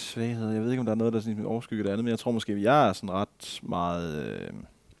mange svagheder. Jeg ved ikke, om der er noget, der sådan overskygger det andet, men jeg tror måske, at jeg er sådan ret meget...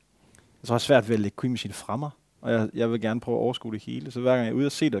 jeg tror, det er svært ved at lægge Queen Machine fra mig, og jeg vil gerne prøve at overskue det hele. Så hver gang jeg er ude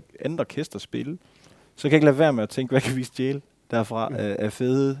og se et andet orkester spille, så kan jeg ikke lade være med at tænke, hvad kan vi stjæle derfra af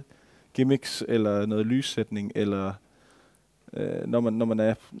fede gimmicks, eller noget lyssætning, eller når man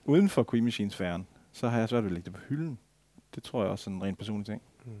er uden for Queen Machine-sfæren, så har jeg svært ved at lægge det på hylden. Det tror jeg også er en rent personlig ting.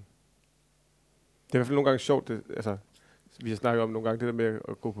 Det er i hvert fald nogle gange sjovt, altså, vi har snakket om nogle gange det der med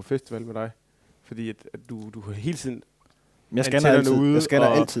at gå på festival med dig, fordi at du hele tiden jeg scanner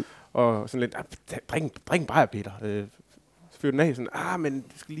altid. Og sådan lidt, bring bare, Peter. Fyr den af, sådan, men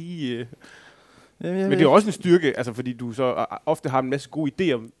det skal lige... Men det er også en styrke, altså fordi du så ofte har en masse gode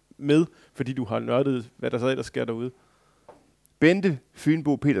idéer med, fordi du har nørdet, hvad der så ellers sker derude. Bente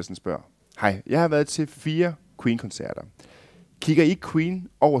Fynbo Petersen spørger, hej, jeg har været til 4 Queen-koncerter. Kigger I Queen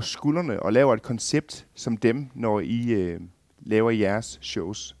over skuldrene og laver et koncept som dem, når I laver jeres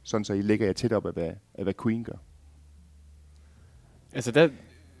shows, sådan så I lægger jer tæt op af, hvad Queen gør? Altså,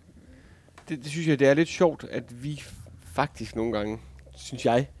 det synes jeg, det er lidt sjovt, at vi faktisk nogle gange, synes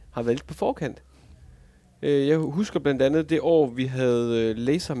jeg, har været lidt på forkant. Jeg husker blandt andet det år, vi havde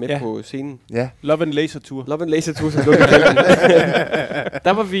Laser med på scenen. Ja. Love and Laser Tour. Love and Laser Tour, som du kan kalde den.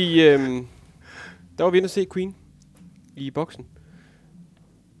 Der var vi inde at se Queen i boksen.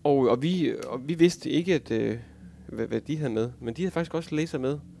 Og vi vidste ikke, at, hvad de havde med. Men de havde faktisk også Laser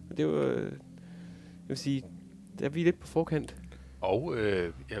med. Og det var, jeg vil sige, der er vi lidt på forkant. Og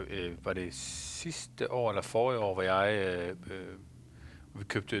var det sidste år eller forrige år, hvor jeg vi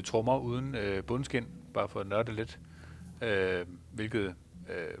købte trommer uden bundskin, bare for at nørde lidt, hvilket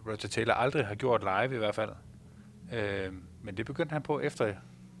Roger Taylor aldrig har gjort live i hvert fald. Men det begyndte han på efter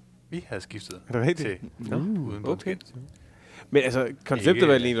vi havde skiftet til uden bundskin. Men altså, konceptet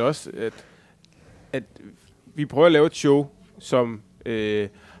var egentlig også, at vi prøver at lave et show, som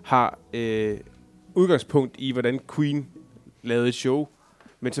har udgangspunkt i, hvordan Queen lavede et show.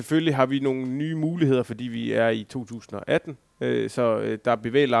 Men selvfølgelig har vi nogle nye muligheder, fordi vi er i 2018. Så der er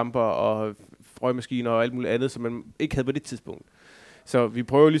bevægelamper og røgmaskiner og alt muligt andet, som man ikke havde på det tidspunkt. Så vi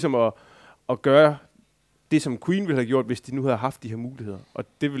prøver ligesom at gøre det, som Queen ville have gjort, hvis de nu havde haft de her muligheder. Og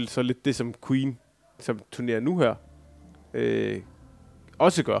det vil så lidt det, som Queen, som turnerer nu her,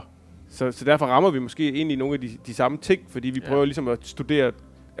 også gør. Så derfor rammer vi måske ind i nogle af de samme ting, fordi vi prøver ligesom at studere,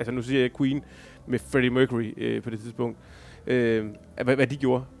 altså nu siger jeg Queen med Freddie Mercury på det tidspunkt, hvad de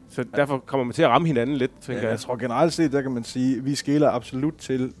gjorde. Så derfor kommer man til at ramme hinanden lidt, tænker jeg. Jeg tror generelt set, der kan man sige, at vi skiller absolut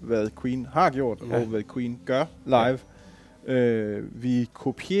til, hvad Queen har gjort, og hvad Queen gør live. Vi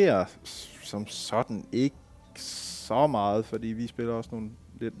kopierer som sådan ikke så meget, fordi vi spiller også nogle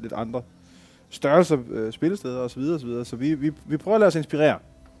lidt andre størrelser, spillesteder osv. Så vi prøver at lade os inspirere.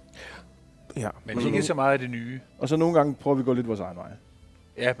 Ja. Men ikke så meget af det nye. Og så nogle gange prøver vi at gå lidt vores egen vej.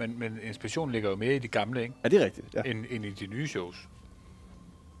 Ja, men inspirationen ligger jo mere i de gamle, ikke? Ja, det er rigtigt. Ja. End i de nye shows.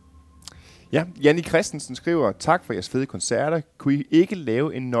 Ja, Jannik Christensen skriver, tak for jeres fede koncerter. Kunne I ikke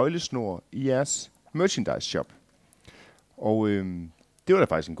lave en nøglesnor i jeres merchandise shop? Og det var da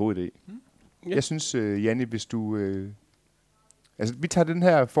faktisk en god idé. Ja. Jeg synes, Jannik, hvis du... altså, vi tager den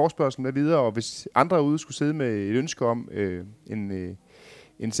her forespørgsel med videre, og hvis andre ude skulle sidde med et ønske om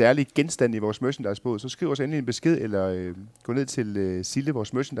en særlig genstand i vores merchandise-båd, så skriv os endelig en besked, eller gå ned til Sille,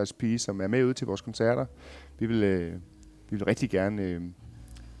 vores merchandise-pige, som er med ude til vores koncerter. Vi vil rigtig gerne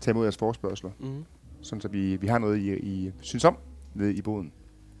tage imod jeres forespørgsler, sådan så vi har noget, I synes om nede i båden.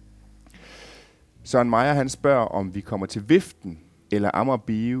 Søren Meyer, han spørger, om vi kommer til Viften eller Amager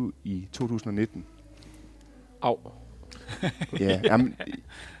Bio i 2019. Au. Ja, jamen,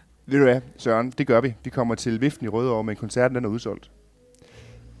 ved du hvad, Søren, det gør vi. Vi kommer til Viften i Rødovre, men koncerten den er udsolgt.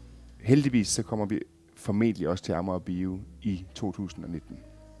 Heldigvis så kommer vi formentlig også til Amager Bio i 2019.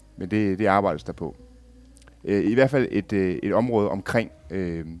 Men det arbejdes der på. I hvert fald et område omkring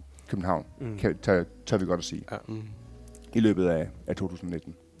København, tør vi godt at sige. Ja. I løbet af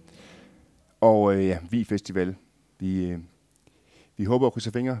 2019. Og Vi Festival. Vi håber at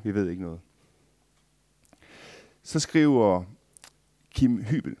krydse fingre. Vi ved ikke noget. Så skriver Kim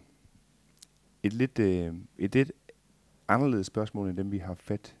Hybel et lidt anderledes spørgsmål end dem, vi har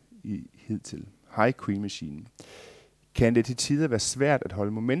fat i hidtil. Hej Queen Machine. Kan det til tider være svært at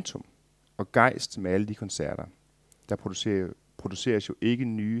holde momentum og gejst med alle de koncerter? Der produceres jo ikke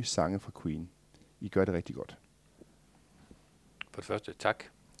nye sange fra Queen. I gør det rigtig godt. For det første, tak.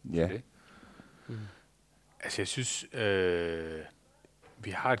 Ja. Det. Altså, jeg synes,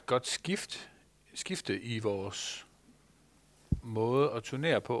 vi har et godt skifte i vores måde at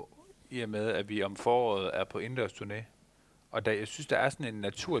turnere på, i og med, at vi om foråret er på indendørs turné. Og jeg synes, der er sådan en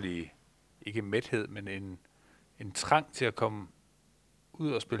naturlig, ikke mæthed, men en trang til at komme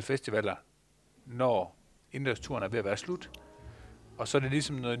ud og spille festivaler, når indendørsturen er ved at være slut. Og så er det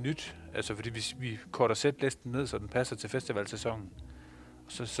ligesom noget nyt, altså fordi vi korter sætlisten ned, så den passer til festivalsæsonen.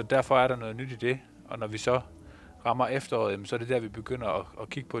 Så derfor er der noget nyt i det. Og når vi så rammer efteråret, så er det der, vi begynder at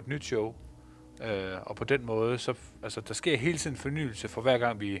kigge på et nyt show. Og på den måde, så altså, der sker hele tiden fornyelse for hver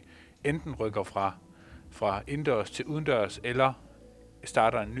gang vi enten rykker fra indendørs til udendørs, eller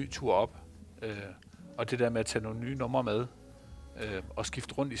starter en ny tur op. Og det der med at tage nogle nye numre med, og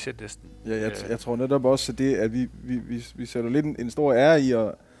skifte rundt i sætlisten. Ja, jeg tror netop også, at vi sætter lidt en stor ære i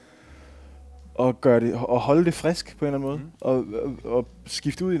at gøre det, og holde det frisk på en eller anden måde, og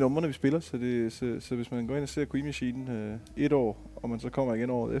skifte ud i numrene, vi spiller. Så hvis man går ind og ser Queen Machine et år, og man så kommer igen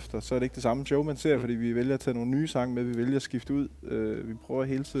året efter, så er det ikke det samme show, man ser, fordi vi vælger at tage nogle nye sange med, vi vælger at skifte ud. Vi prøver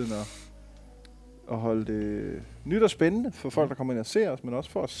hele tiden at holde det nyt og spændende for folk, der kommer ind og ser os, men også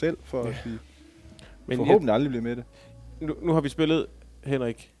for os selv, for at vi forhåbentlig aldrig bliver med det. Nu har vi spillet,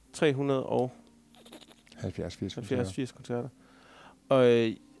 Henrik, 70-80 koncerter.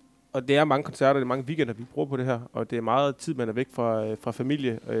 Og det er mange koncerter, det er mange weekender, vi bruger på det her, og det er meget tid, man er væk fra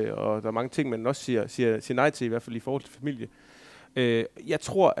familie, og der er mange ting, man også siger nej til, i hvert fald i forhold til familie. Jeg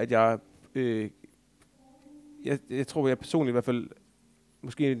tror, at jeg personligt i hvert fald,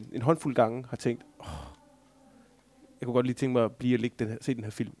 måske en håndfuld gange har tænkt, jeg kunne godt lige tænke mig at blive og se den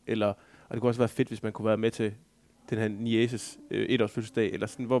her film, og det kunne også være fedt, hvis man kunne være med til den her nieces etårs fødselsdag, eller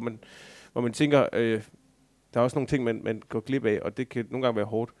sådan, hvor man tænker, der er også nogle ting, man går glip af, og det kan nogle gange være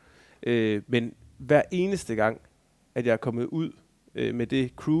hårdt. Men hver eneste gang, at jeg er kommet ud med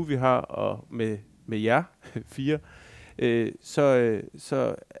det crew, vi har, og med jer 4,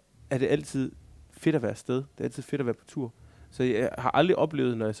 så er det altid fedt at være afsted. Det er altid fedt at være på tur. Så jeg har aldrig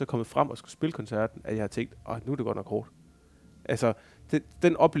oplevet, når jeg så er kommet frem og skulle spille koncerten, at jeg har tænkt, nu er det godt nok hårdt. Altså,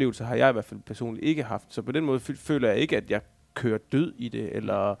 den oplevelse har jeg i hvert fald personligt ikke haft. Så på den måde føler jeg ikke, at jeg kører død i det,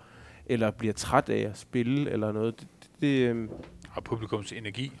 eller bliver træt af at spille, eller noget. Og publikums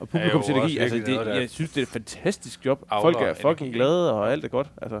energi. Og publikums energi, altså jeg synes, det er et fantastisk job. Folk er fucking glade, og alt er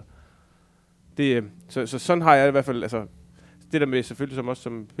godt. Altså, så sådan har jeg i hvert fald, altså, det der med selvfølgelig,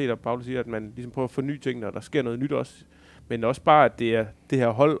 som Peter og Paul siger, at man ligesom prøver at forny tingene, og der sker noget nyt også. Men også bare, at det er det her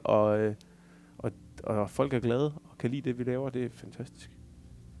hold, og folk er glade, og kan lide det, vi laver, det er fantastisk.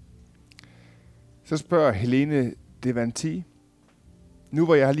 Så spørger Helene Devanti, nu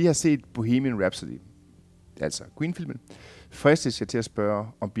hvor jeg lige har set Bohemian Rhapsody, altså Queen-filmen, fristes jeg til at spørge,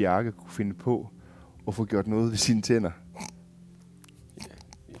 om Bjarke kunne finde på at få gjort noget ved sine tænder.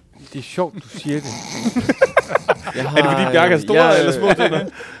 Det er sjovt, du siger det. Er det fordi Bjarke er store eller små tænder?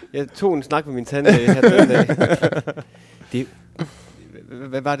 Jeg tog en snak med min tand her den dag.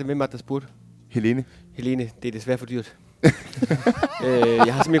 Hvad var det med mig, der spurgte? Helene, det er desværre for dyrt.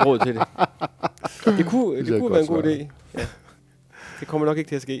 Jeg har simpelthen ikke råd til det. Det kunne være en god idé. Ja. Det kommer nok ikke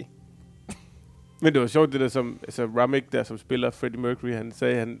til at ske. Men det var sjovt, det der som Ramek, der som spiller Freddie Mercury, han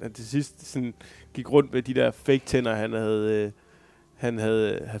sagde, han til sidst sådan gik rundt med de der fake tænder, han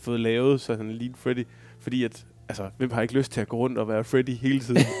havde fået lavet, så han lignede Freddie. Fordi at, altså, hvem har ikke lyst til at gå rundt og være Freddie hele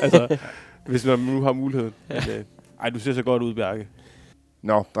tiden? Altså, hvis man nu har muligheden. Men, du ser så godt ud, Bjarke.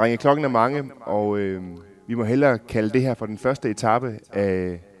 Nå, drenge, klokken er mange, og vi må hellere kalde det her for den første etape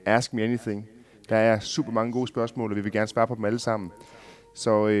af Ask Me Anything. Der er super mange gode spørgsmål, og vi vil gerne svare på dem alle sammen.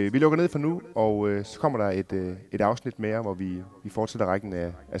 Så vi lukker ned for nu, og så kommer der et afsnit mere, hvor vi fortsætter rækken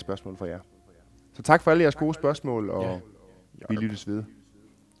af spørgsmål fra jer. Så tak for alle jeres gode spørgsmål, og vi lyttes ved.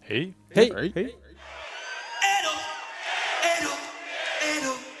 Hej. Hey.